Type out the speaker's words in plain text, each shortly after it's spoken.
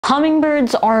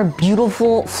Hummingbirds are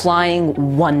beautiful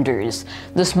flying wonders.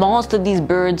 The smallest of these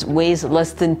birds weighs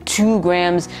less than 2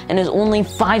 grams and is only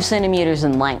 5 centimeters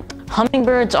in length.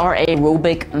 Hummingbirds are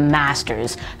aerobic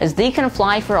masters, as they can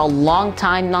fly for a long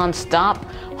time non-stop,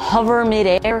 hover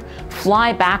mid-air,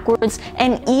 fly backwards,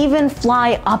 and even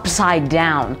fly upside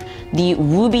down. The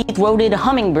ruby-throated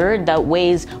hummingbird that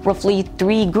weighs roughly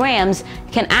 3 grams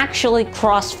can actually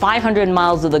cross 500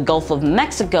 miles of the Gulf of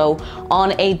Mexico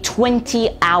on a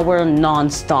 20-hour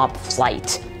non-stop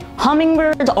flight.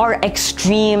 Hummingbirds are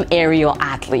extreme aerial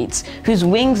athletes whose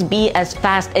wings beat as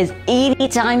fast as 80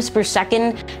 times per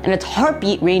second, and its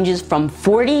heartbeat ranges from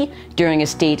 40 during a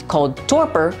state called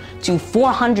torpor to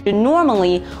 400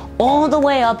 normally, all the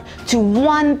way up to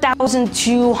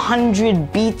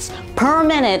 1,200 beats per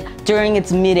minute during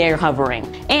its mid-air hovering.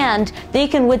 And they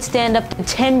can withstand up to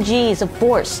 10 Gs of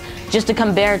force. Just to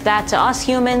compare that to us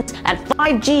humans, at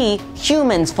 5 G,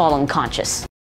 humans fall unconscious.